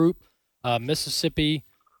of a group,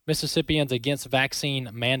 Mississippians Against Vaccine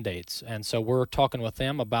Mandates. And so we're talking with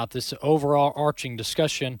them about this overall arching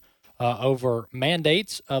discussion over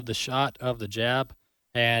mandates of the shot, of the jab,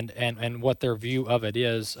 and what their view of it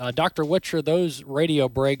is. Dr. Witcher, those radio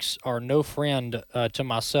breaks are no friend to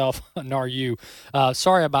myself, nor you.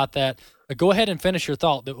 Sorry about that. Go ahead and finish your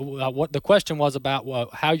thought. What the question was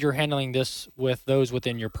about how you're handling this with those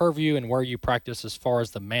within your purview and where you practice as far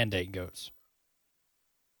as the mandate goes.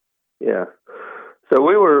 Yeah. So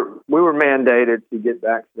we were mandated to get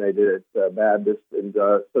vaccinated at Baptist, and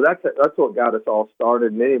so that's what got us all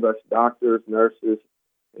started. Many of us doctors, nurses,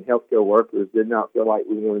 and healthcare workers did not feel like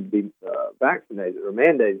we wanted to be vaccinated or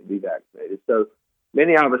mandated to be vaccinated. So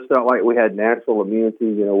many of us felt like we had natural immunity.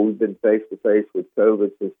 You know, we've been face to face with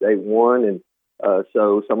COVID since day one, and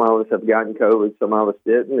so some of us have gotten COVID, some of us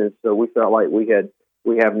didn't, and so we felt like we have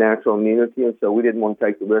natural immunity, and so we didn't want to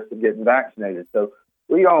take the risk of getting vaccinated. So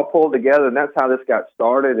we all pulled together, and that's how this got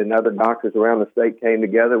started. And other doctors around the state came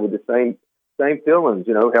together with the same feelings.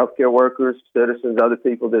 You know, healthcare workers, citizens, other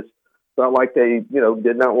people that felt like they,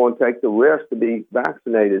 did not want to take the risk to be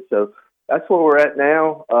vaccinated. So that's where we're at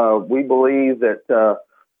now. We believe that,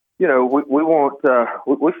 we want.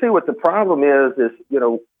 We see what the problem is.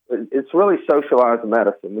 it's really socialized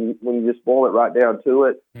medicine. When you just boil it right down to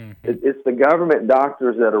it, it's the government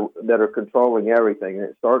doctors that are controlling everything. And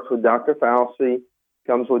it starts with Dr. Fauci,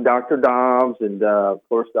 comes with Dr. Dobbs, and of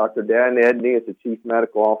course Dr. Dan Edney is the chief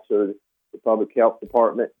medical officer of the Public Health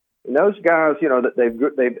Department. And those guys,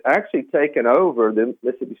 that they've actually taken over the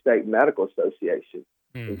Mississippi State Medical Association.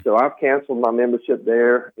 And so I've canceled my membership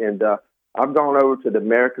there, and I've gone over to the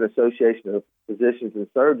American Association of Physicians and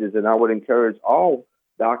Surgeons, and I would encourage all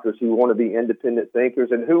doctors who want to be independent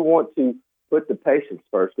thinkers and who want to put the patients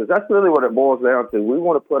first, because that's really what it boils down to. We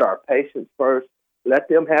want to put our patients first, let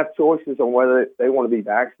them have choices on whether they want to be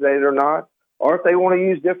vaccinated or not, or if they want to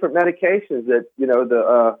use different medications that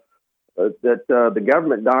the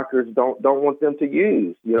government doctors don't want them to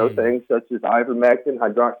use. Things such as ivermectin,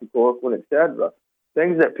 hydroxychloroquine, etc.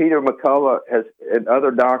 Things that Peter McCullough and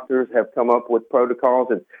other doctors have come up with protocols,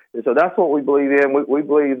 and so that's what we believe in. We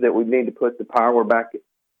believe that we need to put the power back,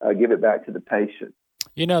 give it back to the patient.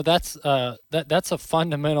 That's a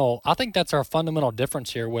fundamental. I think that's our fundamental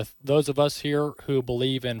difference here with those of us here who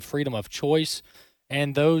believe in freedom of choice,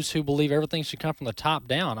 and those who believe everything should come from the top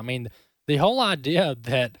down. I mean, the whole idea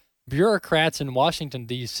that bureaucrats in Washington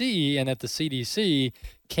D.C. and at the CDC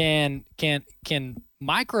can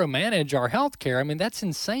micromanage our health care. I mean, that's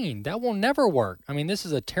insane. That will never work. I mean, this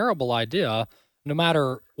is a terrible idea. No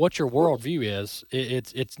matter what your worldview is,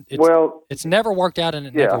 it's never worked out, and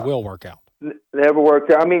it never will work out. Never worked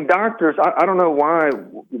out. I mean, doctors, I don't know why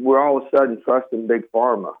we're all of a sudden trusting Big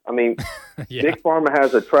Pharma. I mean, Big Pharma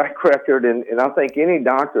has a track record, and I think any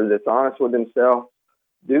doctor that's honest with himself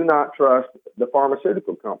do not trust the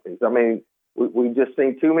pharmaceutical companies. I mean, we've just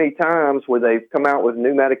seen too many times where they've come out with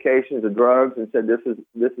new medications or drugs and said, this is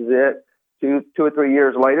it. Two or 3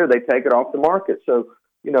 years later, they take it off the market. So,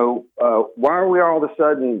 why are we all of a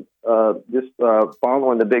sudden just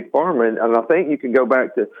following the Big Pharma? And I think you can go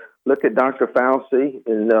back to look at Dr. Fauci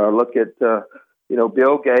and look at,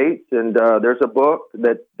 Bill Gates. And there's a book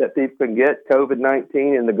that people can get,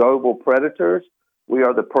 COVID-19 and the Global Predators. We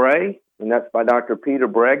Are the Prey. And that's by Dr. Peter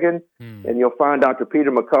Breggin. And you'll find Dr.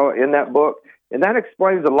 Peter McCullough in that book. And that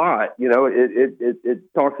explains a lot. It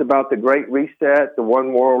talks about the Great Reset, the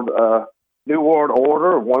One World, New World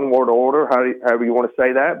Order, One World Order, however you want to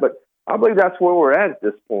say that. But I believe that's where we're at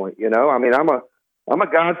this point. I mean, I'm a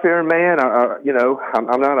God-fearing man.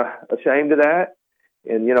 I'm not ashamed of that.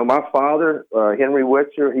 And, my father, Henry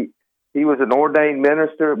Witcher, he was an ordained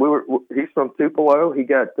minister. He's from Tupelo. He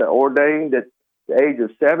got ordained at the age of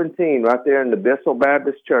 17 right there in the Bissell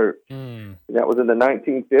Baptist Church. And that was in the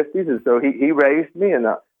 1950s. And so he raised me. And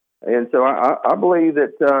so I believe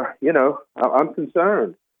that, I'm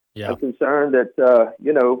concerned. Yeah. I'm concerned that,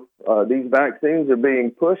 these vaccines are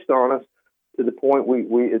being pushed on us to the point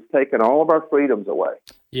it's taken all of our freedoms away.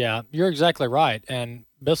 Yeah, you're exactly right. And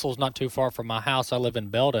Bissell's not too far from my house. I live in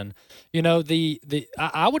Belden.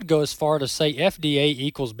 I would go as far to say FDA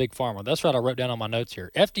equals Big Pharma. That's what I wrote down on my notes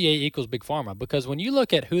here. FDA equals Big Pharma, because when you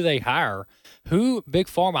look at who they hire, who Big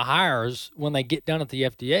Pharma hires when they get done at the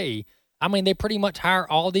FDA, I mean, they pretty much hire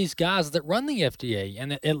all these guys that run the FDA.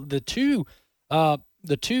 And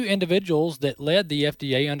the two individuals that led the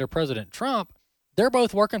FDA under President Trump, they're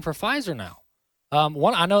both working for Pfizer now.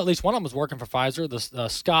 I know at least one of them was working for Pfizer. The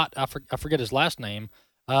Scott, I forget his last name.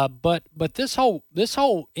 But this whole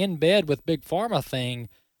in bed with Big Pharma thing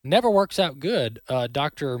never works out good,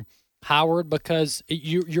 Dr. Howard, because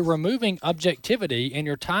you're removing objectivity and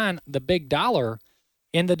you're tying the big dollar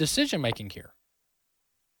in the decision making here.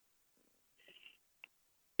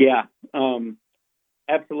 Yeah,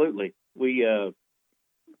 absolutely. We know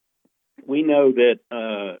that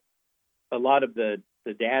a lot of the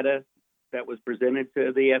data that was presented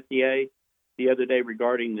to the FDA the other day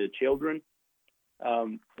regarding the children,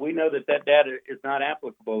 we know that data is not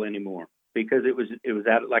applicable anymore because it was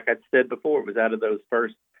out, like I said before, it was out of those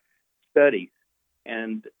first studies.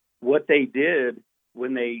 And what they did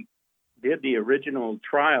when they did the original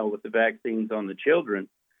trial with the vaccines on the children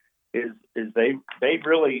is they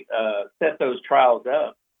really set those trials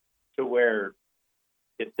up to where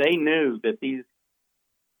if they knew that these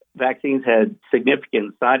vaccines had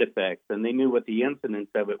significant side effects and they knew what the incidence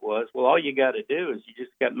of it was, well, all you got to do is you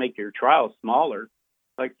just got to make your trial smaller.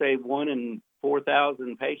 Like, say, 1 in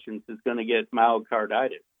 4,000 patients is going to get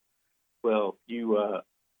myocarditis. Well,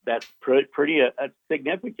 that's pretty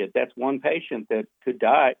significant. That's one patient that could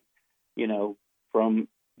die, from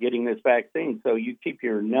getting this vaccine. So you keep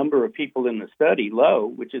your number of people in the study low,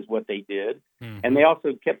 which is what they did. Mm-hmm. And they also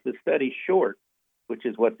kept the study short, which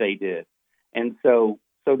is what they did. And so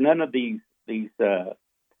none of these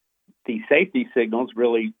safety signals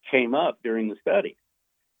really came up during the study.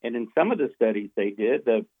 And in some of the studies they did,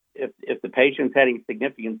 the if the patient's having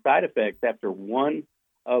significant side effects after one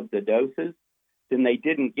of the doses, then they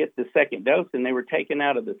didn't get the second dose and they were taken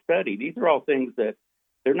out of the study. These are all things that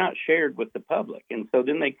they're not shared with the public. And so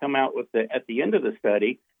then they come out with at the end of the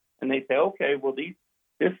study and they say, okay, well, these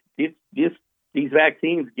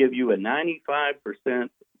vaccines give you a 95%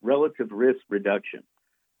 relative risk reduction.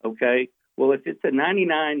 Okay. Well, if it's a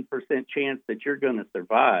 99% chance that you're going to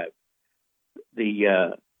survive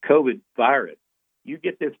the COVID virus, you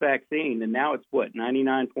get this vaccine, and now it's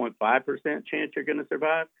 99.5% chance you're going to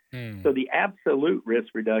survive. So the absolute risk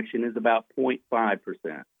reduction is about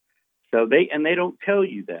 0.5%. So they don't tell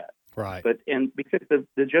you that, right? And because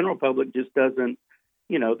the general public just doesn't,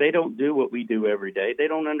 they don't do what we do every day. They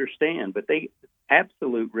don't understand, but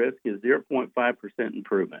absolute risk is 0.5%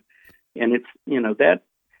 improvement, and it's that.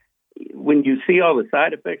 When you see all the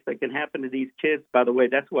side effects that can happen to these kids, by the way,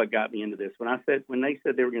 that's what got me into this. When they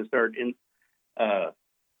said they were going to start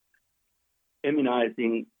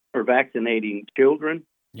immunizing or vaccinating children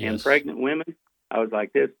and pregnant women, I was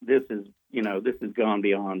like, this is gone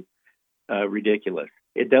beyond ridiculous.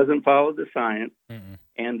 It doesn't follow the science,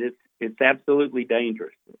 and it's absolutely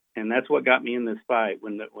dangerous. And that's what got me in this fight.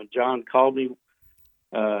 When John called me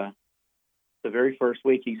the very first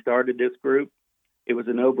week he started this group, it was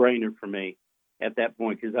a no-brainer for me at that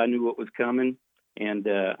point because I knew what was coming, and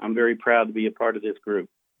I'm very proud to be a part of this group.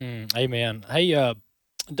 Amen. Hey,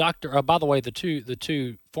 Doctor. By the way, the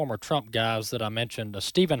two former Trump guys that I mentioned,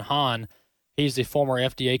 Stephen Hahn, he's the former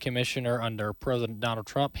FDA commissioner under President Donald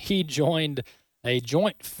Trump. He joined a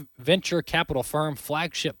joint venture capital firm,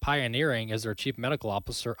 Flagship Pioneering, as their chief medical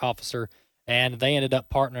officer, and they ended up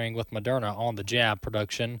partnering with Moderna on the jab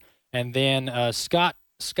production. And then Scott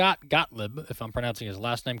Gottlieb, if I'm pronouncing his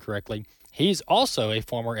last name correctly, he's also a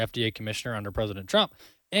former FDA commissioner under President Trump,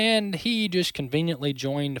 and he just conveniently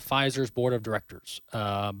joined Pfizer's board of directors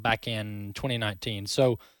back in 2019.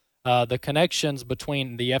 So the connections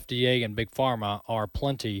between the FDA and Big Pharma are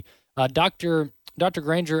plenty. Dr.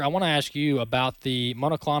 Granger, I want to ask you about the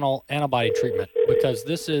monoclonal antibody treatment because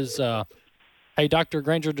this is hey, Dr.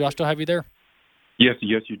 Granger, do I still have you there? Yes,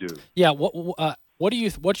 you do. Yeah,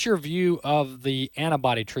 what's your view of the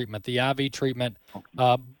antibody treatment, the IV treatment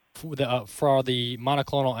for the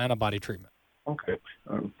monoclonal antibody treatment? Okay.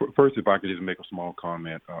 First, if I could just make a small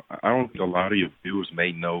comment, I don't think a lot of your viewers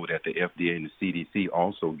may know that the FDA and the CDC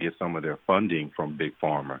also get some of their funding from Big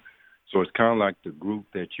Pharma. So it's kind of like the group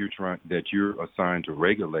that you're assigned to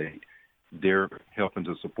regulate. They're helping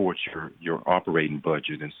to support your operating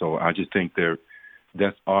budget, and so I just think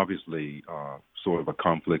that's obviously sort of a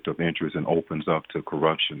conflict of interest and opens up to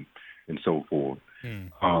corruption and so forth.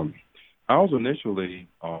 I was initially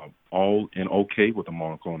all in okay with the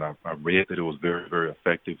monoclonal. I read that it was very, very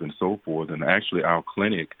effective and so forth, and actually our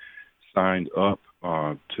clinic signed up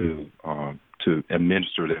to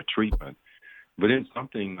administer that treatment. But then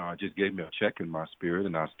something just gave me a check in my spirit,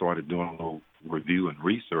 and I started doing a little review and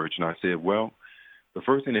research, and I said, well, the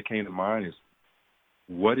first thing that came to mind is,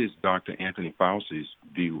 what is Dr. Anthony Fauci's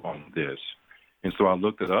view on this? And so I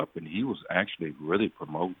looked it up, and he was actually really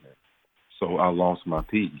promoting it. So I lost my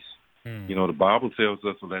peace. The Bible tells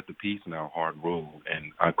us to let the peace in our heart rule,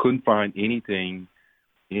 and I couldn't find anything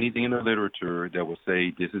in the literature that would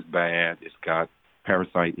say this is bad, it's got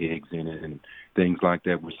parasite eggs in it and things like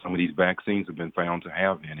that, which some of these vaccines have been found to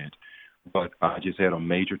have in it. But I just had a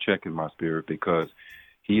major check in my spirit because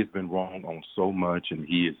he has been wrong on so much, and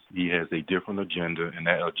he has a different agenda, and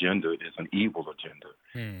that agenda is an evil agenda.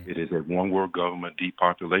 It is a one-world government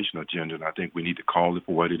depopulation agenda, and I think we need to call it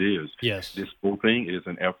for what it is. Yes. This whole thing is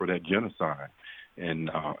an effort at genocide,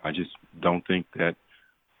 and I just don't think that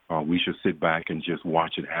we should sit back and just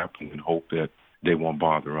watch it happen and hope that they won't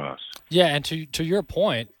bother us. Yeah, and to your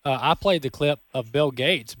point, I played the clip of Bill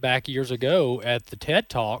Gates back years ago at the TED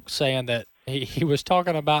Talk saying that he was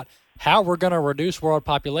talking about how we're going to reduce world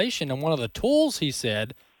population, and one of the tools, he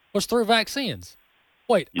said, was through vaccines.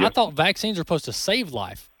 Wait, yes. I thought vaccines are supposed to save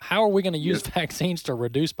life. How are we going to use vaccines to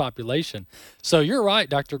reduce population? So you're right,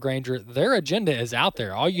 Dr. Granger. Their agenda is out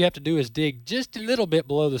there. All you have to do is dig just a little bit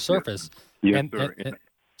below the surface. Yes, sir.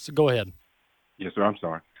 So go ahead. Yes, sir. I'm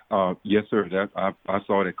sorry. Yes, sir. I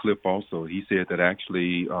saw that clip also. He said that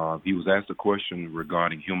actually he was asked a question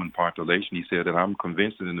regarding human population. He said that I'm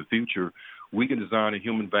convinced that in the future we can design a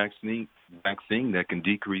human vaccine that can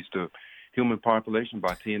decrease the human population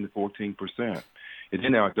by 10 to 14%. And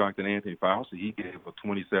then Dr. Anthony Fauci, he gave a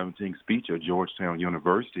 2017 speech at Georgetown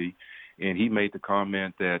University, and he made the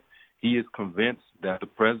comment that he is convinced that the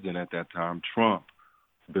president at that time, Trump,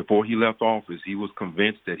 before he left office, he was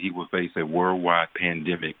convinced that he would face a worldwide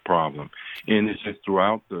pandemic problem. And it's just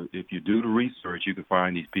throughout if you do the research, you can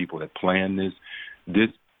find these people that plan this. This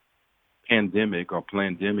pandemic or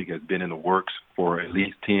plandemic has been in the works for at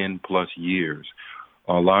least 10 plus years.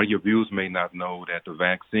 A lot of your viewers may not know that the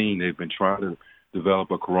vaccine, they've been trying to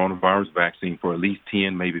develop a coronavirus vaccine for at least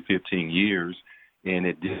 10, maybe 15 years, and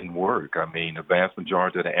it didn't work. I mean, the vast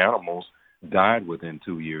majority of the animals died within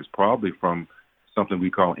 2 years, probably from something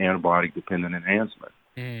we call antibiotic-dependent enhancement.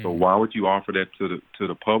 So why would you offer that to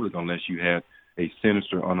the public unless you had a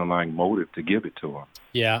sinister underlying motive to give it to them?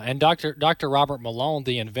 Yeah, and Dr. Robert Malone,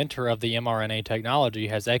 the inventor of the mRNA technology,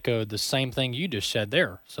 has echoed the same thing you just said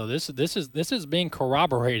there. So this is being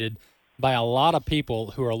corroborated by a lot of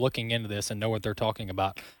people who are looking into this and know what they're talking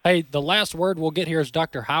about. Hey, the last word we'll get here is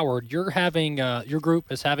Dr. Howard. You're having your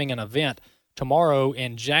group is having an event tomorrow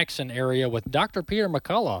in Jackson area with Dr. Peter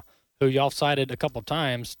McCullough, who y'all cited a couple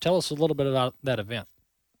times. Tell us a little bit about that event.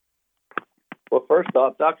 Well, first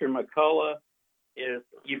off, Dr. McCullough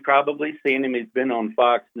you've probably seen him. He's been on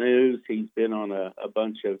Fox News. He's been on a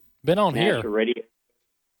bunch of here radio.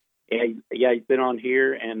 Yeah, he's been on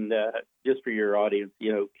here, and just for your audience,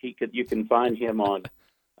 you can find him on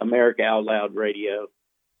America Out Loud Radio.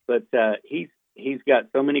 But he's got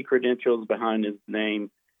so many credentials behind his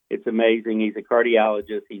name. It's amazing. He's a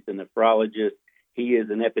cardiologist. He's a nephrologist. He is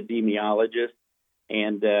an epidemiologist,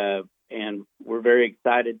 and we're very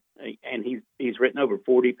excited. And he's written over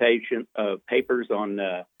 40 papers on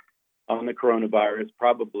the coronavirus.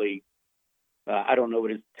 Probably, I don't know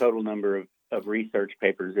what his total number of research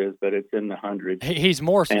papers is, but it's in the hundreds. He's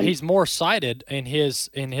more cited in his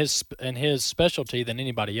specialty than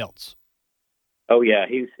anybody else. Oh yeah,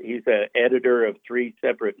 he's an editor of 3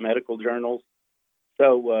 separate medical journals.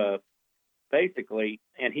 So basically,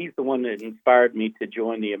 and he's the one that inspired me to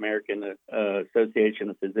join the American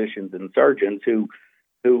Association of Physicians and Surgeons, who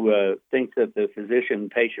thinks that the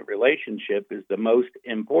physician-patient relationship is the most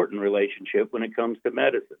important relationship when it comes to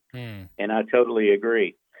medicine. And I totally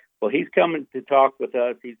agree. Well, he's coming to talk with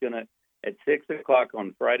us. He's going to, at 6 o'clock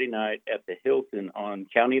on Friday night at the Hilton on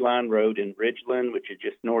County Line Road in Ridgeland, which is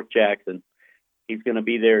just North Jackson. He's going to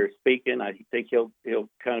be there speaking. I think he'll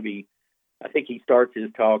kind of be, I think he starts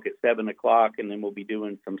his talk at 7 o'clock, and then we'll be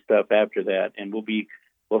doing some stuff after that. And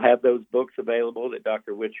we'll have those books available that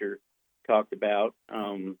Dr. Witcher talked about.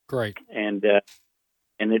 Great. And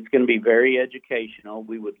it's going to be very educational.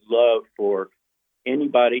 We would love for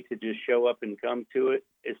anybody to just show up and come to it,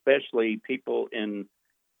 especially people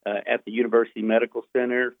at the University Medical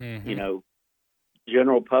Center,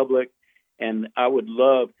 general public. And I would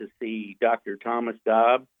love to see Dr. Thomas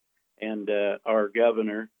Dobbs and our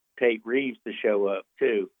governor, Tate Reeves, to show up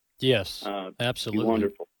too. Yes, absolutely.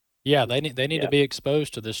 Wonderful. Yeah, they need to be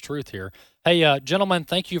exposed to this truth here. Hey, gentlemen,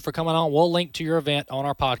 thank you for coming on. We'll link to your event on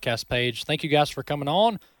our podcast page. Thank you guys for coming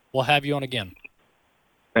on. We'll have you on again.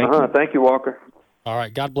 Thank you, Walker. All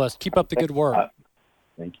right, God bless. Keep up the good work.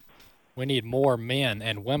 Thank you. We need more men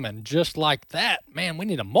and women just like that. Man, we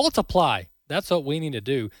need to multiply. That's what we need to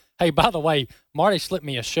do. Hey, by the way, Marty slipped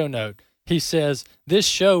me a show note. He says, this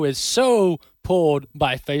show is so pulled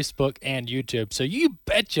by Facebook and YouTube. So you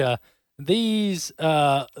betcha these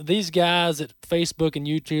guys at Facebook and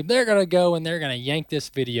YouTube, they're going to go and they're going to yank this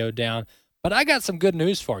video down. But I got some good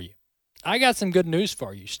news for you.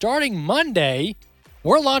 Starting Monday,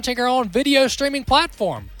 we're launching our own video streaming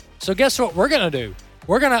platform. So guess what we're going to do?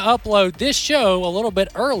 We're going to upload this show a little bit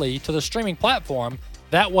early to the streaming platform.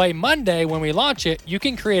 That way, Monday, when we launch it, you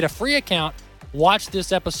can create a free account, watch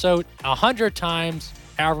this episode 100 times,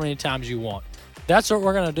 however many times you want. That's what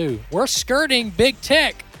we're going to do. We're skirting big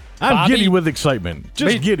tech. I'm giddy with excitement.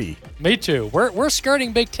 Giddy. Me too. We're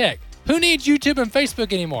skirting big tech. Who needs YouTube and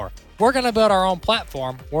Facebook anymore? We're going to build our own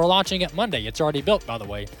platform. We're launching it Monday. It's already built, by the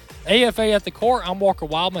way. AFA at the Core. I'm Walker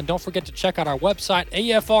Wildman. Don't forget to check out our website,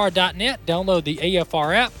 afr.net. Download the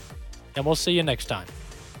AFR app, and we'll see you next time.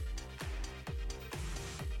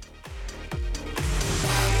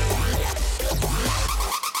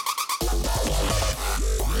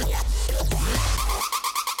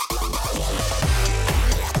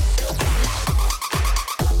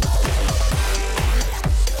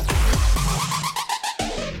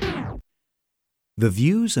 The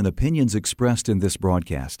views and opinions expressed in this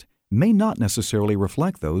broadcast may not necessarily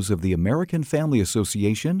reflect those of the American Family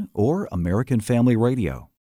Association or American Family Radio.